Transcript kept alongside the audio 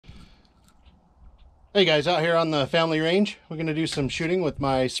Hey guys, out here on the family range, we're going to do some shooting with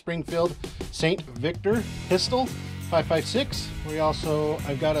my Springfield St. Victor pistol 5.56.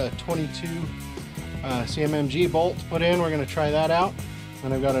 I've got a 22 CMMG bolt put in. We're going to try that out,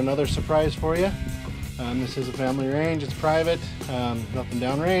 and I've got another surprise for you. This is a family range, it's private, nothing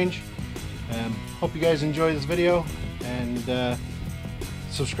downrange. Hope you guys enjoy this video, and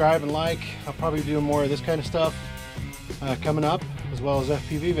subscribe and like. I'll probably do more of this kind of stuff coming up, as well as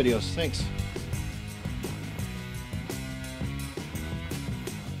FPV videos. Thanks.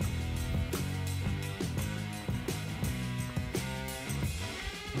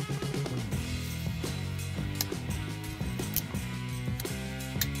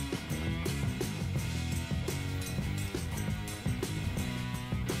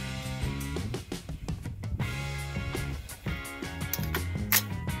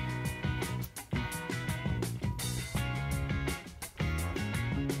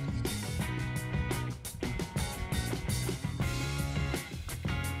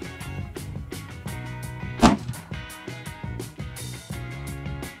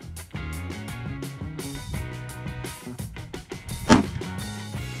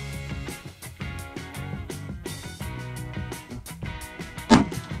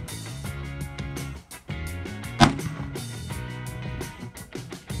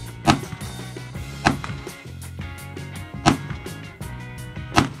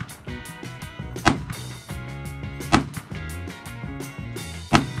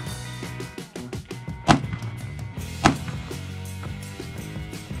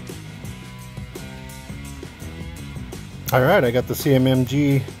 Alright, I got the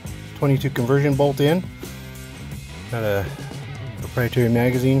CMMG 22 conversion bolt in. Got a proprietary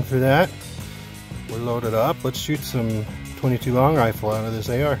magazine for that. We're loaded up. Let's shoot some 22 long rifle out of this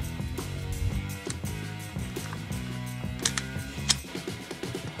AR.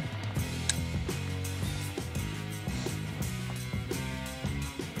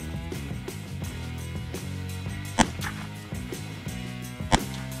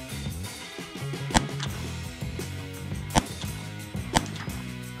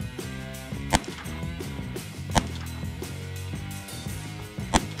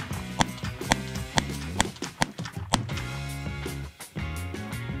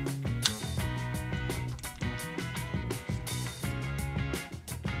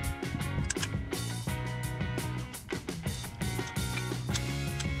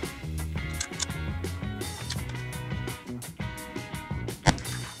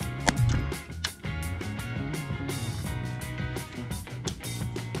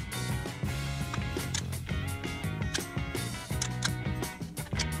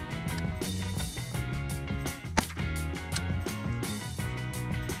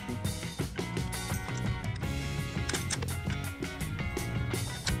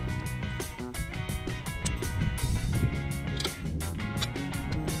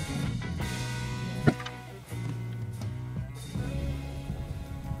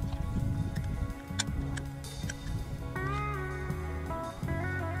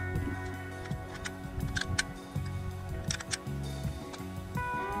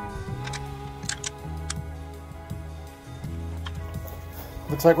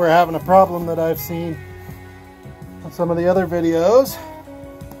 Looks like we're having a problem that I've seen on some of the other videos.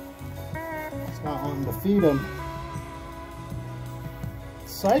 It's not wanting to feed them.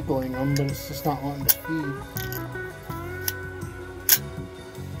 It's cycling them, but it's just not wanting to feed.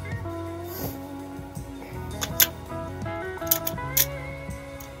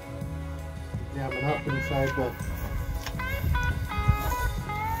 Jamming up inside the...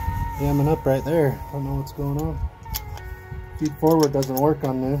 Jamming up right there. Don't know what's going on. Feed forward doesn't work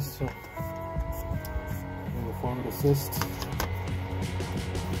on this, so the forward assist.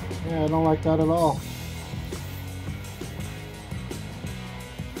 Yeah, I don't like that at all.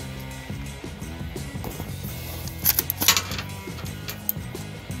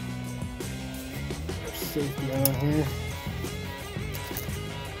 There's safety on here.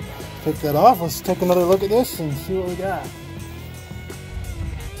 Take that off. Let's take another look at this and see what we got.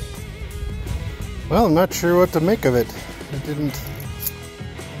 Well, I'm not sure what to make of it. It didn't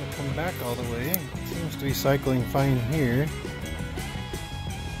come back all the way. It seems to be cycling fine here.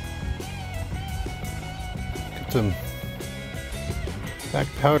 Got some back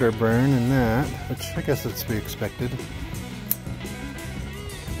powder burn in that, which I guess that's to be expected.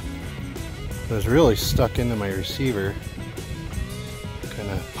 It was really stuck into my receiver. Kind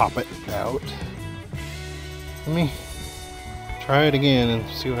of pop it out. Let me try it again and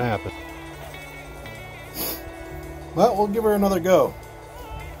see what happens. Well, we'll give her another go.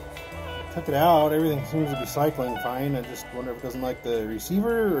 Took it out, everything seems to be cycling fine. I just wonder if it doesn't like the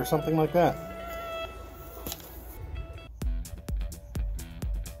receiver or something like that.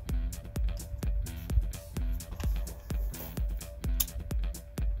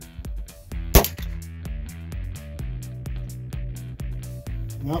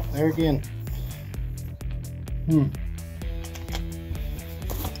 Nope, there again.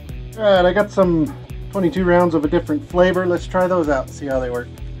 Alright, I got some 22 rounds of a different flavor. Let's try those out and see how they work.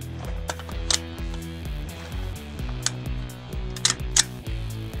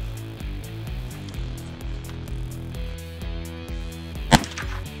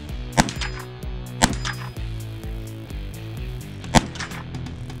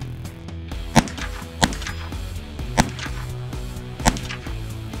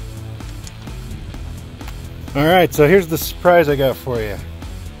 Alright, so here's the surprise I got for you.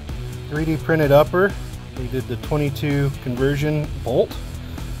 3D printed upper. We did the 22 conversion bolt.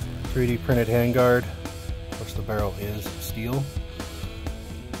 3D printed handguard. Of course the barrel is steel.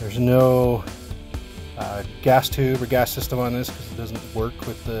 There's no gas tube or gas system on this because it doesn't work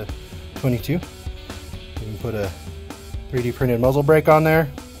with the 22. You can put a 3D printed muzzle brake on there.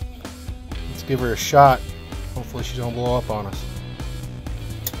 Let's give her a shot. Hopefully she don't blow up on us.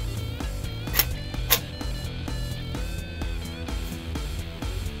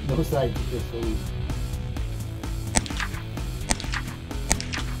 Both sides of this hose.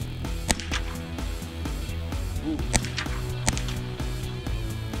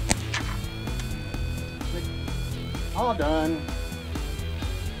 All done.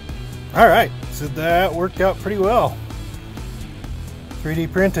 All right, so that worked out pretty well.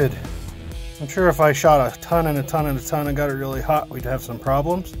 3D printed. I'm sure if I shot a ton and a ton and a ton and got it really hot, we'd have some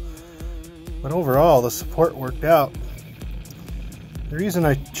problems. But overall, the support worked out. The reason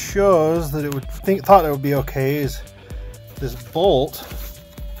I chose that it would thought it would be okay is this bolt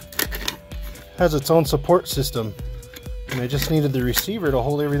has its own support system, and I just needed the receiver to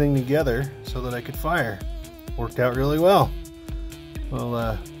hold everything together so that I could fire. Worked out really well.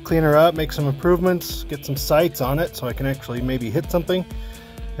 We'll clean her up, make some improvements, get some sights on it so I can actually maybe hit something,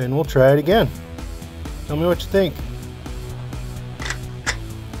 and we'll try it again. Tell me what you think.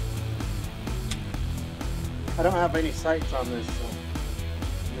 I don't have any sights on this, so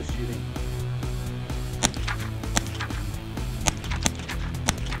I'm just shooting.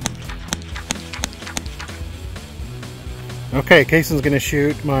 Okay, Kaysen's going to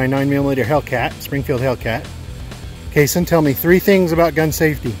shoot my 9mm Hellcat, Springfield Hellcat. Kaysen, tell me 3 things about gun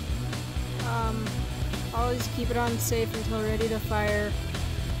safety. Always keep it on safe until ready to fire.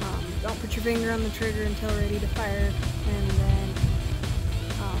 Don't put your finger on the trigger until ready to fire. And then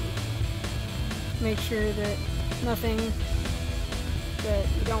make sure that nothing that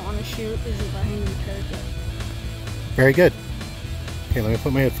you don't want to shoot isn't behind your target. Very good. Okay, let me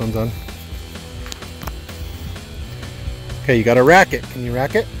put my headphones on. Okay, you got to rack it. Can you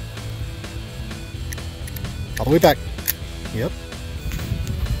rack it? All the way back. Yep.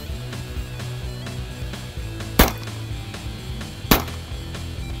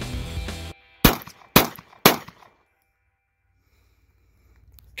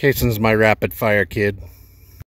 Kaysen's my rapid fire kid.